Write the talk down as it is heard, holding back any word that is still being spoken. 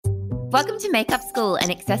Welcome to Makeup School,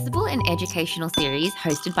 an accessible and educational series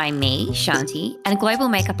hosted by me, Shanti, and global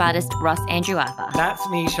makeup artist Ross Andrew Arthur. That's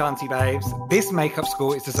me, Shanti Babes. This makeup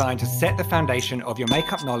school is designed to set the foundation of your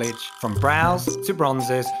makeup knowledge. From brows to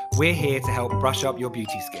bronzers, we're here to help brush up your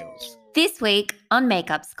beauty skills. This week on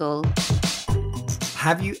Makeup School.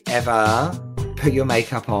 Have you ever put your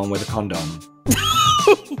makeup on with a condom?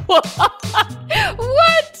 What?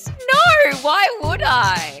 No, why would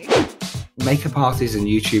I? Makeup artists and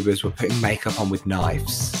YouTubers were putting makeup on with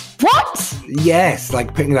knives. What? Yes, like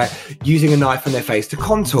using a knife on their face to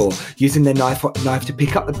contour, using their knife to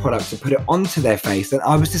pick up the product and put it onto their face. And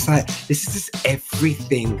I was just like, this is just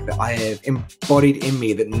everything that I have embodied in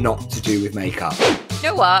me that not to do with makeup. You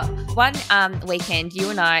know what? One weekend, you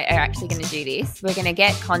and I are actually going to do this. We're going to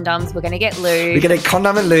get condoms. We're going to get lube. We're going to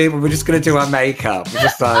condom and lube, and we're just going to do our makeup. We're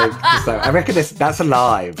just like, I reckon that's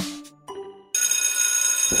alive.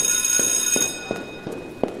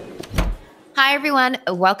 Hi everyone,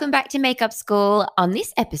 welcome back to Makeup School. On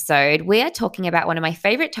this episode, we are talking about one of my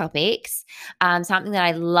favorite topics, something that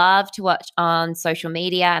I love to watch on social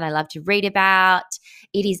media and I love to read about.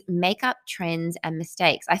 It is makeup trends and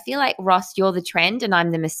mistakes. I feel like, Ross, you're the trend and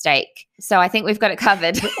I'm the mistake. So I think we've got it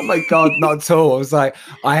covered. Oh my God, not at all. I was like,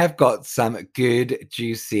 I have got some good,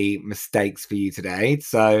 juicy mistakes for you today.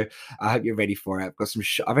 So I hope you're ready for it. I've got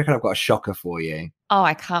I reckon I've got a shocker for you. Oh,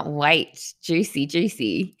 I can't wait. Juicy,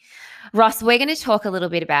 juicy. Ross, we're going to talk a little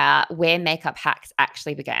bit about where makeup hacks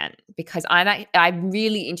actually began because I'm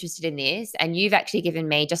really interested in this, and you've actually given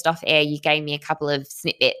me, just off air, you gave me a couple of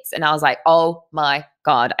snippets and I was like, oh my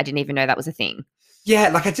God, I didn't even know that was a thing.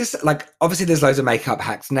 Yeah, obviously there's loads of makeup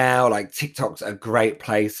hacks now. Like TikTok's a great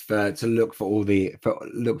place to look for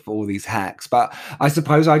all these hacks. But I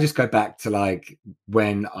suppose I just go back to like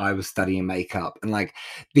when I was studying makeup, and like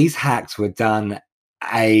these hacks were done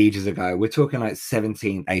ages ago. We're talking like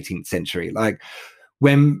 17th, 18th century, like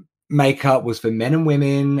when makeup was for men and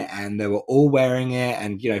women and they were all wearing it.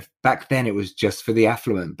 And, you know, back then it was just for the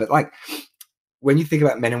affluent. But like when you think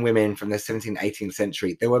about men and women from the 17th, 18th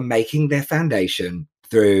century, they were making their foundation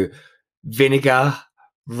through vinegar,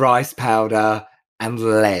 rice powder, and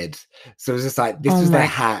lead. So it was just like, this was their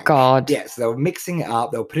hack. God. Yeah, so they were mixing it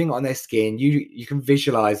up, they were putting it on their skin. You can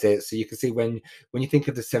visualize it. So you can see when you think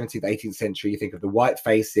of the 17th, 18th century, you think of the white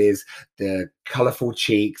faces, the colorful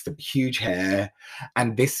cheeks, the huge hair.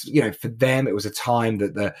 And this, you know, for them, it was a time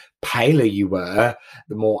that the paler you were,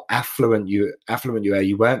 the more affluent you were,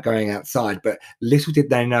 you weren't going outside. But little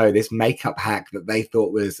did they know, this makeup hack that they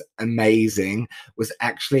thought was amazing was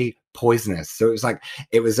actually poisonous. So it was like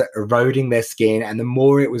it was eroding their skin, and the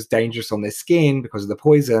more it was dangerous on their skin because of the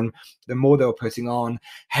poison, the more they were putting on.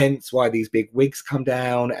 Hence why these big wigs come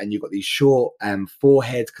down and you've got these short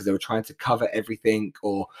foreheads, because they were trying to cover everything.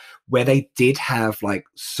 Or where they did have like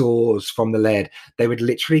sores from the lead, they would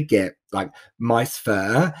literally get like mice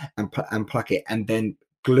fur and pluck it and then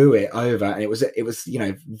glue it over. And it was you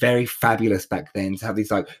know, very fabulous back then to have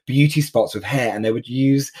these like beauty spots with hair, and they would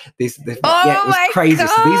use this oh yeah, it was crazy. God,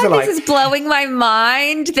 so these are like, this is blowing my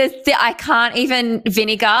mind. I can't even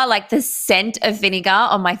vinegar, like the scent of vinegar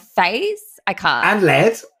on my face, I can't.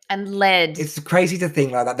 And lead. It's crazy to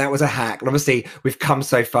think like that was a hack. And obviously we've come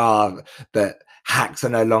so far that hacks are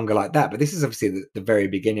no longer like that, but this is obviously the very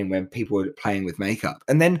beginning when people were playing with makeup.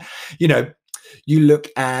 And then, you know, you look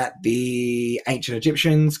at the ancient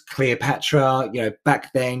Egyptians, Cleopatra, you know,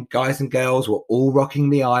 back then, guys and girls were all rocking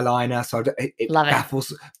the eyeliner. So it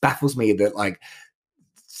baffles me that like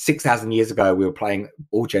 6,000 years ago,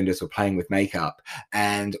 all genders were playing with makeup.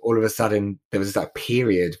 And all of a sudden there was this like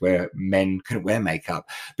period where men couldn't wear makeup.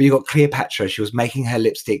 But you got Cleopatra, she was making her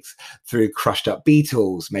lipsticks through crushed up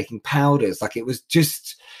beetles, making powders. Like it was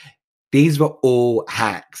just, these were all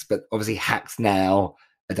hacks, but obviously hacks now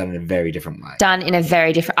are done in a very different way.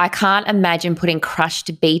 I can't imagine putting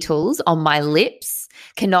crushed beetles on my lips.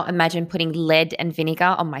 Cannot imagine putting lead and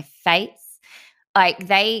vinegar on my face. Like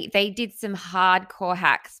they did some hardcore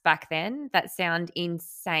hacks back then that sound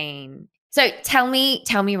insane. So tell me,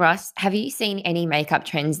 Ross, have you seen any makeup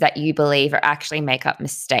trends that you believe are actually makeup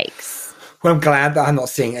mistakes? Well, I'm glad that I'm not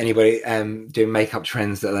seeing anybody doing makeup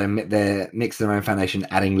trends that they're mixing their own foundation,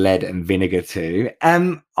 adding lead and vinegar to.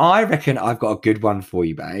 I reckon I've got a good one for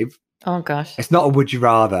you, babe. Oh, gosh. It's not a would you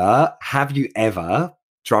rather. Have you ever,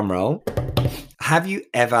 drum roll, have you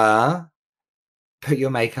ever put your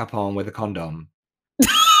makeup on with a condom?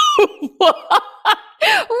 What?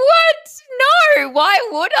 No, why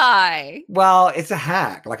would I? Well, it's a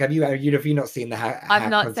hack. Like, have you not seen the hack? I've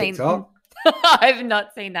not seen TikTok? I've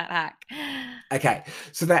not seen that hack. Okay,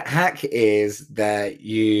 so that hack is that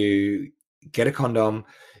you get a condom,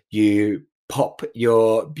 you pop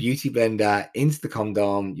your beauty blender into the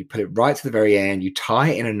condom, you put it right to the very end, you tie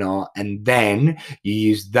it in a knot, and then you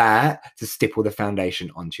use that to stipple the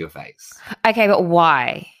foundation onto your face. Okay, but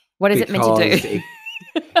why? What is it meant to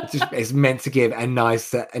Because do? it's meant to give a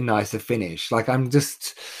nicer finish. Like, I'm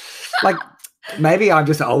just like, maybe I'm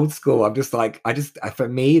just old school. I'm just like, for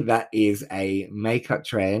me, that is a makeup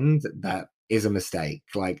trend that is a mistake.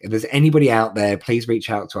 Like, if there's anybody out there, please reach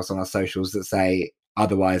out to us on our socials that say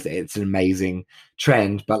otherwise. It's an amazing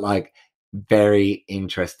trend, but like, very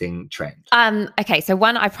interesting trend. Okay, so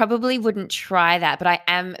one, I probably wouldn't try that, but I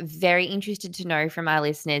am very interested to know from our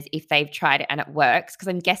listeners if they've tried it and it works, because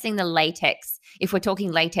I'm guessing the latex, if we're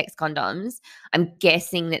talking latex condoms, I'm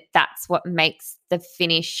guessing that that's what makes the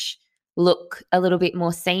finish look a little bit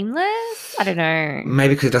more seamless. I don't know.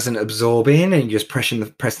 Maybe because it doesn't absorb in and you're just pressing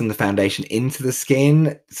the foundation into the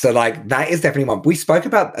skin. So like, that is definitely one. We spoke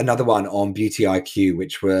about another one on Beauty IQ,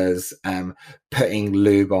 which was putting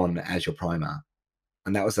lube on as your primer.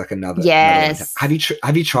 And that was like another. Yes. Have you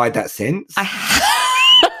tried that since? I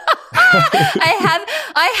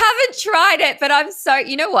haven't tried it, but I'm so,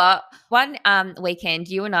 you know what? One weekend,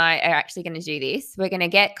 you and I are actually going to do this. We're going to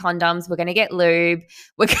get condoms. We're going to get lube.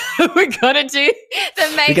 We're going to do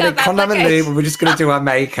the makeup. We're going to condom and lube, and we're just going to do our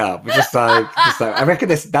makeup. We're just like, I reckon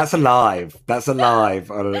that's alive. That's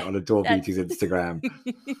alive on Adore Beauty's Instagram.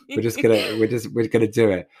 We're gonna do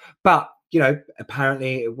it. But you know,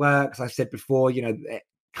 apparently it works. I've said before, you know,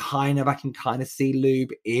 I can kind of see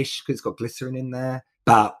lube-ish because it's got glycerin in there,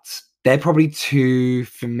 but they're probably two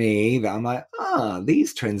for me that I'm like,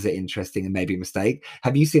 these trends are interesting and maybe a mistake.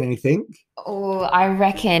 Have you seen anything? Oh, I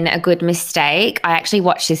reckon a good mistake. I actually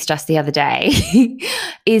watched this just the other day.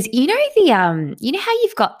 Is you know how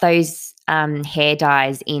you've got those hair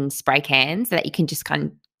dyes in spray cans that you can just kind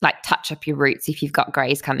of like touch up your roots if you've got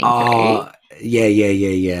greys coming through.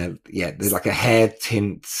 Yeah. There's like a hair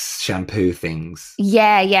tint shampoo things.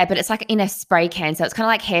 Yeah, but it's like in a spray can. So it's kind of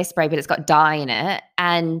like hairspray, but it's got dye in it.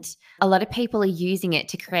 And a lot of people are using it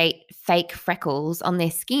to create fake freckles on their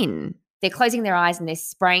skin. They're closing their eyes and they're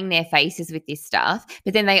spraying their faces with this stuff,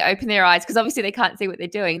 but then they open their eyes because obviously they can't see what they're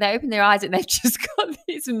doing. They open their eyes and they've just got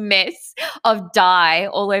this mess of dye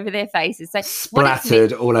all over their faces. So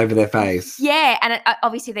splattered all over their face. Yeah, and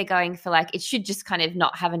obviously they're going for like, it should just kind of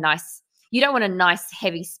not have a nice, you don't want a nice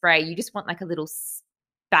heavy spray. You just want like a little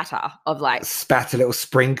spatter of like. A little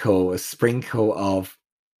sprinkle of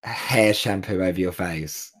hair shampoo over your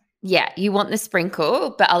face. Yeah, you want the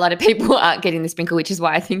sprinkle, but a lot of people aren't getting the sprinkle, which is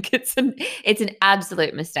why I think it's an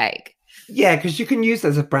absolute mistake. Yeah, because you can use,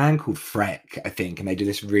 there's a brand called Freck, I think, and they do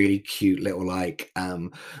this really cute little like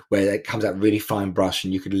where it comes out really fine brush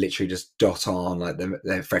and you could literally just dot on like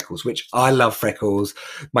their freckles, which I love freckles.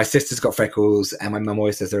 My sister's got freckles and my mum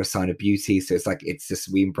always says they're a sign of beauty. So it's like, it's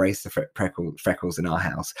just, we embrace the freckles in our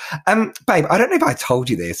house. Babe, I don't know if I told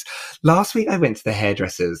you this. Last week I went to the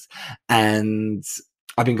hairdressers and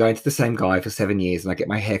I've been going to the same guy for 7 years and I get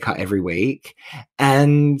my hair cut every week.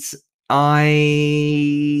 And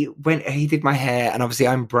he did my hair and obviously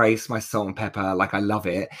I embrace my salt and pepper. Like I love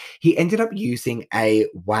it. He ended up using a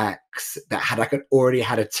wax that had already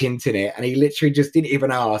had a tint in it. And he literally just didn't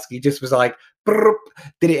even ask. He just was like,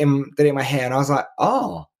 did it in my hair. And I was like,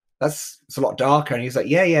 oh, it's a lot darker. And he was like,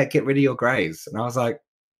 yeah, get rid of your grays. And I was like,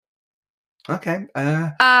 okay.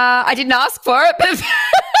 I didn't ask for it, but...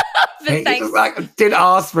 Just like, didn't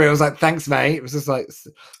ask for it. I was like, thanks, mate. It was just like,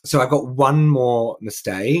 so I got one more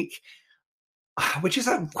mistake, which is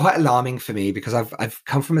quite alarming for me because I've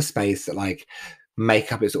come from a space that like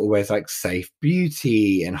makeup is always like safe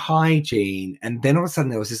beauty and hygiene. And then all of a sudden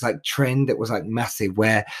there was this like trend that was like massive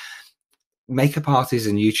where makeup artists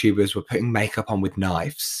and YouTubers were putting makeup on with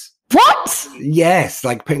knives. What? Yes,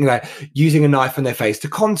 like using a knife on their face to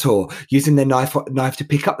contour, using their knife to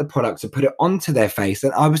pick up the product and put it onto their face.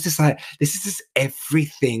 And I was just like, this is just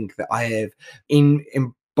everything that I have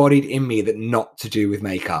embodied in me that not to do with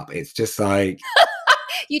makeup. It's just like...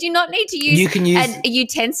 You do not need to use, a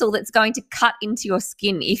utensil that's going to cut into your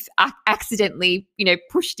skin if accidentally,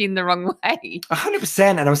 pushed in the wrong way. 100%.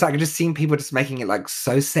 And I was like, I just seen people just making it like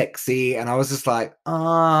so sexy. And I was just like,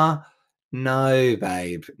 no,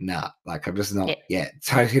 babe, nah. Like I'm just not,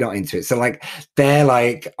 totally not into it. So like,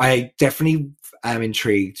 I definitely am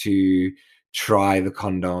intrigued to try the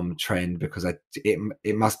condom trend because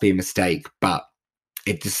it must be a mistake, but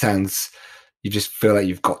it just sounds, you just feel like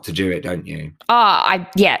you've got to do it, don't you?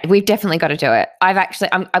 We've definitely got to do it. I've actually,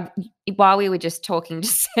 while we were just talking,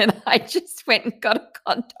 just said I just went and got a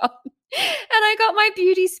condom and I got my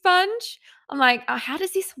beauty sponge. I'm like, oh, how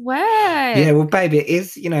does this work? Yeah, well, baby, it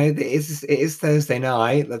is, it is Thursday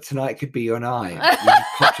night. Like, tonight could be your night. You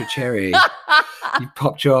popped your cherry. You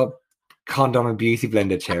popped your condom and beauty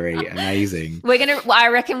blender cherry. Amazing. I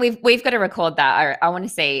reckon we've got to record that. I want to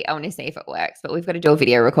see if it works, but we've got to do a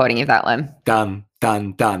video recording of that one. Done.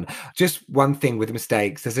 Just one thing with the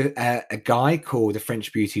mistakes. There's a guy called the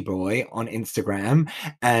French Beauty Boy on Instagram.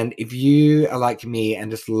 And if you are like me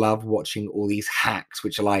and just love watching all these hacks,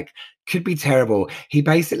 which are like, could be terrible, he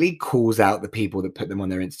basically calls out the people that put them on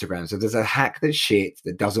their Instagram. So there's a hack that's shit,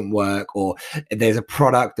 that doesn't work, or there's a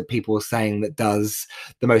product that people are saying that does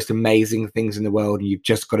the most amazing things in the world, and you've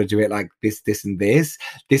just got to do it like this, this, and this.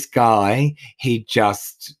 This guy, he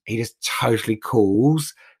just totally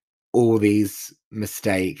calls all these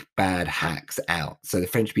bad hacks out. So the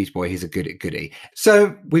French Beauty Boy, he's a goodie.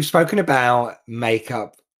 So we've spoken about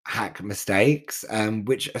makeup hack mistakes,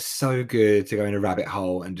 which are so good to go in a rabbit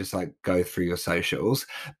hole and just like go through your socials.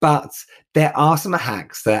 But there are some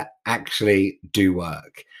hacks that actually do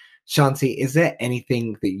work. Shanti, is there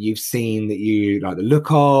anything that you've seen that you like the look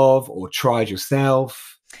of or tried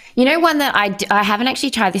yourself? You know, one that I haven't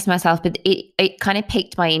actually tried this myself, but it kind of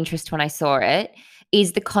piqued my interest when I saw it,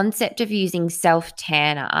 is the concept of using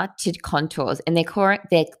self-tanner to contours, and they call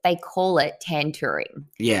it tantouring.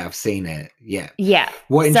 Yeah, I've seen it. Yeah. Yeah.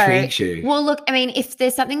 What intrigues you? Well, look, I mean, if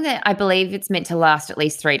there's something that I believe it's meant to last at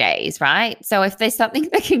least 3 days, right? So if there's something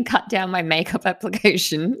that can cut down my makeup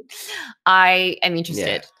application, I am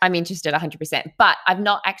interested. Yeah. I'm interested 100%. But I've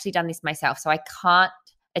not actually done this myself, so I can't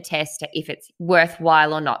attest to if it's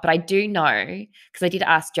worthwhile or not. But I do know, because I did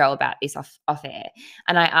ask Jo about this off air,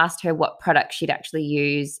 and I asked her what product she'd actually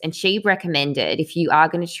use, and she recommended, if you are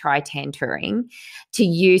going to try tantouring, to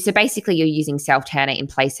use, so basically you're using self-tanner in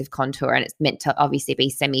place of contour, and it's meant to obviously be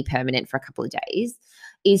semi-permanent for a couple of days,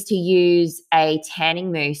 is to use a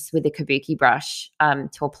tanning mousse with a kabuki brush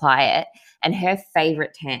to apply it. And her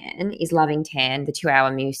favorite tan is Loving Tan, the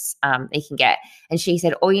 2-hour mousse you can get. And she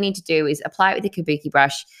said all you need to do is apply it with a kabuki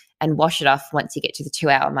brush and wash it off once you get to the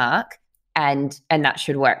 2-hour mark. And that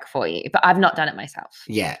should work for you. But I've not done it myself.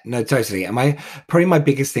 Yeah, no, totally. And my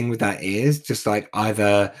biggest thing with that is just like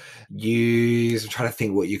either use, I'm trying to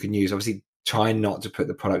think what you can use. Obviously, try not to put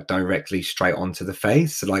the product directly straight onto the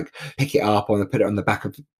face. So like pick it up put it on the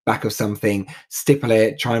back of something, stipple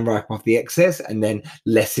it, try and wipe off the excess, and then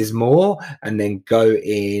less is more, and then go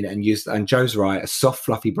in and use, and Jo's right, a soft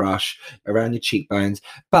fluffy brush around your cheekbones.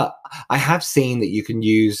 But I have seen that you can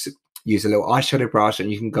use a little eyeshadow brush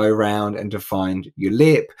and you can go around and define your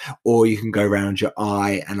lip, or you can go around your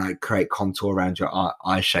eye and like create contour around your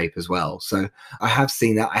eye shape as well. So I have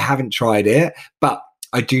seen that. I haven't tried it, but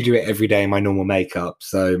I do it every day in my normal makeup.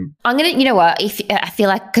 So I'm going to, you know what, if I feel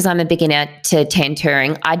like, because I'm a beginner to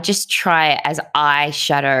tantouring, I'd just try it as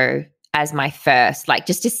eyeshadow as my first, like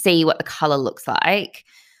just to see what the color looks like.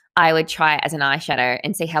 I would try it as an eyeshadow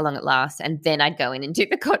and see how long it lasts. And then I'd go in and do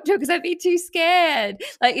the contour because I'd be too scared.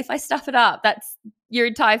 Like if I stuff it up, that's your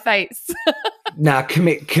entire face. Now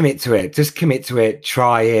commit to it. Just commit to it.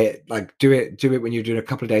 Try it. Like do it when you're doing a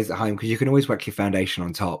couple of days at home, because you can always whack your foundation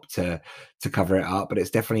on top to cover it up. But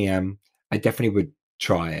it's definitely I definitely would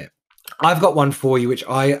try it. I've got one for you, which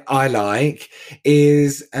I like,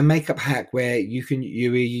 is a makeup hack where you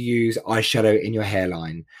use eyeshadow in your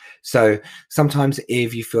hairline. So sometimes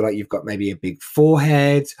if you feel like you've got maybe a big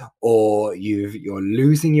forehead, or you're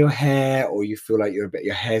losing your hair, or you feel like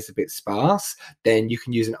your hair's a bit sparse, then you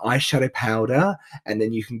can use an eyeshadow powder, and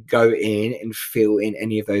then you can go in and fill in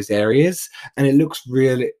any of those areas, and it looks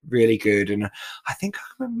really, really good. And I think I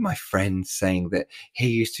remember my friend saying that he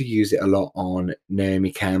used to use it a lot on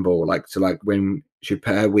Naomi Campbell, like when she'd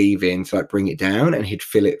put her weave in to like bring it down, and he'd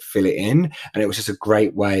fill it in, and it was just a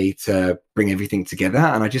great way to bring everything together.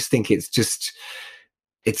 And I just think it's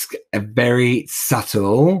a very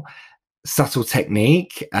subtle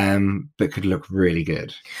technique, but could look really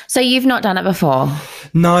good. So you've not done it before?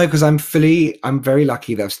 No, because I'm very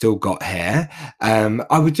lucky that I've still got hair.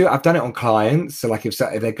 I've done it on clients. So like if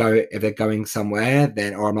they're going somewhere,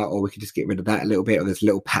 then, or I'm like, we could just get rid of that a little bit, or there's a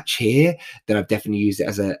little patch here, then I've definitely used it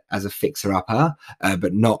as a fixer upper,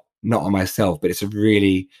 but not on myself. But it's a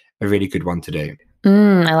really good one to do.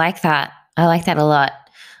 I like that. I like that a lot.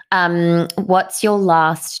 What's your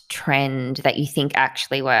last trend that you think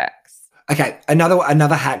actually works? Okay,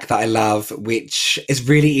 another hack that I love, which is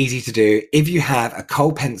really easy to do. If you have a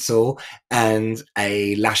kohl pencil and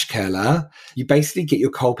a lash curler, you basically get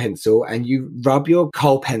your kohl pencil and you rub your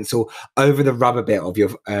kohl pencil over the rubber bit of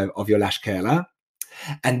your lash curler.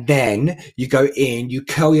 And then you go in, you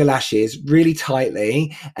curl your lashes really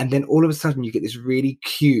tightly, and then all of a sudden you get this really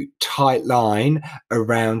cute, tight line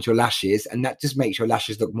around your lashes, and that just makes your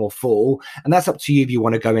lashes look more full. And that's up to you if you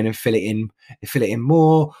want to go in and fill it in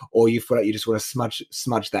more, or you feel like you just want to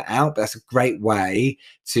smudge that out. But that's a great way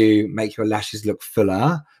to make your lashes look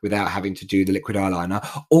fuller without having to do the liquid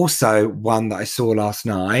eyeliner. Also, one that I saw last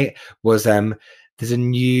night was there's a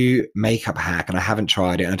new makeup hack, and I haven't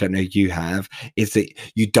tried it, and I don't know if you have, is that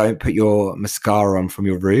you don't put your mascara on from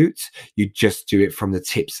your root. You just do it from the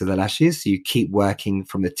tips of the lashes. So you keep working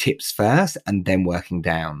from the tips first and then working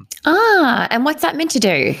down. And what's that meant to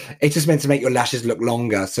do? It's just meant to make your lashes look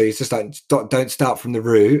longer. So it's just like, don't start from the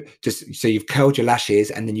root. Just so you've curled your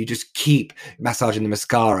lashes, and then you just keep massaging the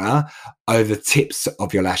mascara over the tips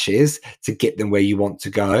of your lashes to get them where you want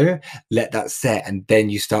to go. Let that set, and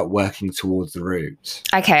then you start working towards the root.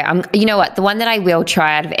 Okay, you know what? The one that I will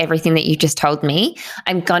try out of everything that you just told me,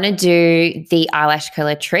 I'm going to do the eyelash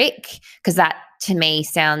curler trick, because that to me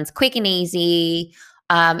sounds quick and easy.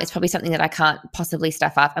 It's probably something that I can't possibly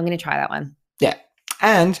stuff up. I'm going to try that one. Yeah.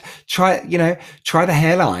 And try the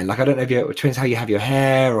hairline. Like, I don't know if it depends how you have your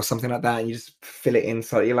hair or something like that, and you just fill it in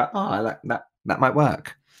so you're like, oh, I like that. That might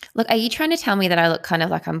work. Look, are you trying to tell me that I look kind of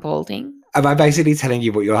like I'm balding? Am I basically telling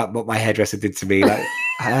you what my hairdresser did to me? Like,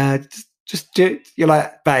 just do it. You're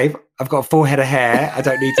like, babe, I've got a full head of hair. I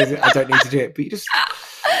don't need to do it. But you just,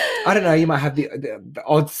 I don't know, you might have the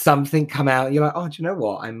odd something come out, and you're like, oh, do you know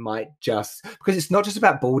what? I might just, because it's not just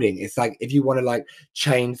about balding. It's like, if you want to like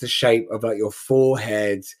change the shape of like your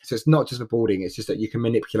forehead. So it's not just for balding. It's just that you can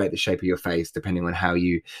manipulate the shape of your face depending on how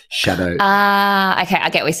you shadow. Okay. I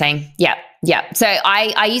get what you're saying. Yeah. Yeah. So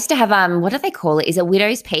I used to have, what do they call it? Is it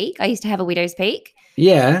widow's peak? I used to have a widow's peak.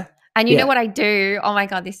 Yeah. And you know what I do? Oh my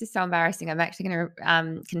God, this is so embarrassing. I'm actually going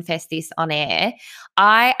to confess this on air.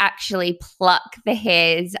 I actually pluck the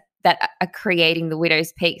hairs that are creating the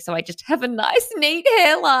widow's peak, so I just have a nice, neat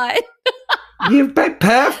hairline. You've been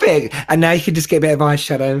perfect. And now you can just get a bit of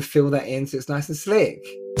eyeshadow and fill that in so it's nice and slick.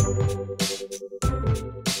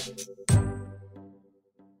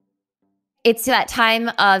 It's that time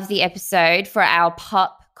of the episode for our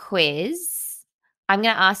pop quiz. I'm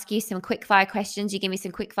going to ask you some quickfire questions. You give me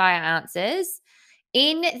some quickfire answers.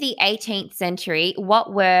 In the 18th century,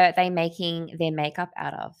 what were they making their makeup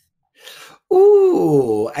out of?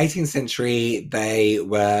 Ooh, 18th century, they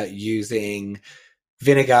were using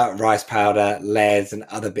vinegar, rice powder, leads, and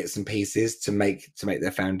other bits and pieces to make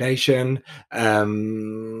their foundation,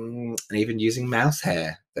 and even using mouse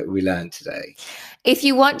hair that we learned today. If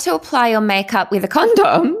you want to apply your makeup with a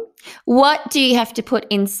condom, what do you have to put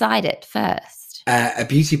inside it first? A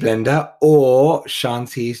beauty blender or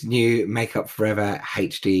Shanti's new Makeup Forever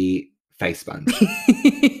HD face sponge.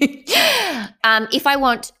 If I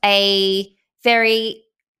want a very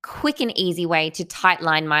quick and easy way to tight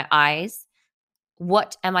line my eyes,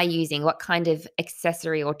 what am I using? What kind of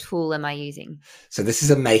accessory or tool am I using? So this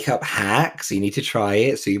is a makeup hack, so you need to try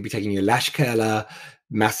it. So you'll be taking your lash curler,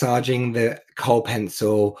 massaging the kohl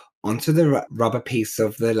pencil onto the rubber piece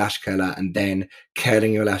of the lash curler, and then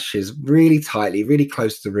curling your lashes really tightly, really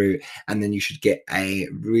close to the root, and then you should get a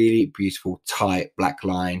really beautiful tight black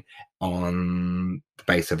line on the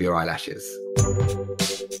base of your eyelashes.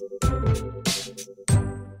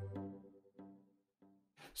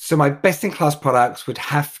 So my best in class products would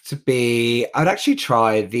have to be, I'd actually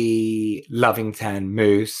try the Loving Tan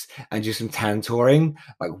Mousse and do some tan touring.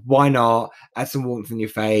 Like, why not? Add some warmth in your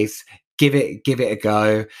face. Give it a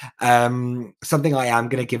go. Something I am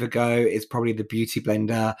going to give a go is probably the beauty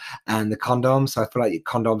blender and the condoms. So I feel like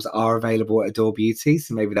condoms are available at Adore Beauty.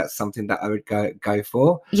 So maybe that's something that I would go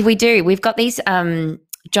for. Yeah, we do. We've got these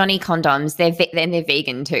Johnny condoms. They're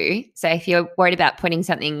vegan too. So if you're worried about putting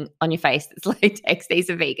something on your face that's latex, these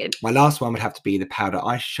are vegan. My last one would have to be the powder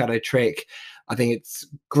eyeshadow trick. I think it's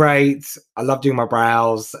great. I love doing my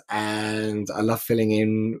brows and I love filling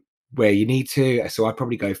in where you need to. So I'd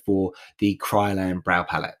probably go for the Kryolan brow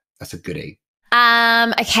palette. That's a goodie.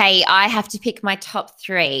 Okay, I have to pick my top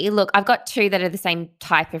three. Look, I've got two that are the same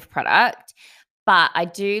type of product, but I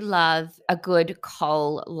do love a good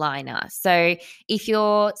kohl liner. So if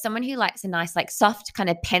you're someone who likes a nice, like soft kind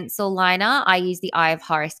of pencil liner, I use the Eye of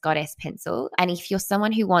Horus Goddess pencil. And if you're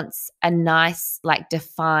someone who wants a nice, like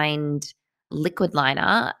defined liquid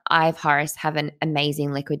liner, Eye of Horus have an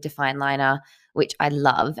amazing liquid defined liner, which I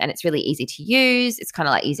love, and it's really easy to use. It's kind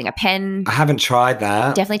of like using a pen. I haven't tried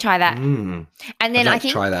that. Definitely try that. And then I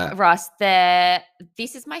think, try that. Ross,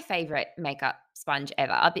 this is my favorite makeup sponge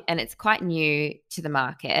ever, and it's quite new to the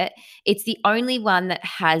market. It's the only one that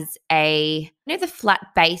has the flat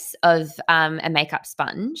base of a makeup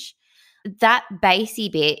sponge. that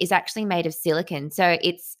basey bit is actually made of silicone. So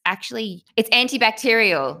it's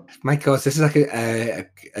antibacterial. My gosh, this is like a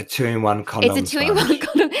 2-in-1 condom. It's a 2-in-1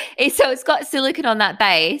 condom. So it's got silicone on that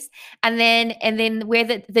base. And then where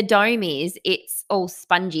the dome is, it's all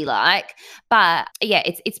spongy like. But yeah,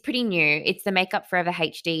 it's pretty new. It's the Makeup Forever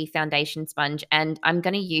HD foundation sponge. And I'm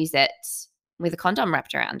going to use it with a condom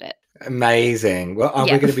wrapped around it. Amazing. Well,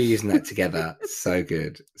 we're going to be using that together. So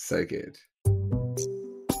good. So good.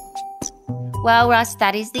 Well, Russ,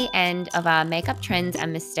 that is the end of our Makeup Trends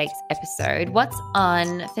and Mistakes episode. What's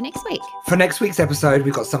on for next week? For next week's episode,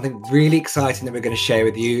 we've got something really exciting that we're going to share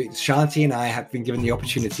with you. Shanti and I have been given the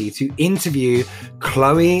opportunity to interview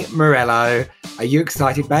Chloe Morello. Are you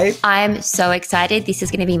excited, babe? I'm so excited. This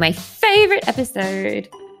is going to be my favorite episode.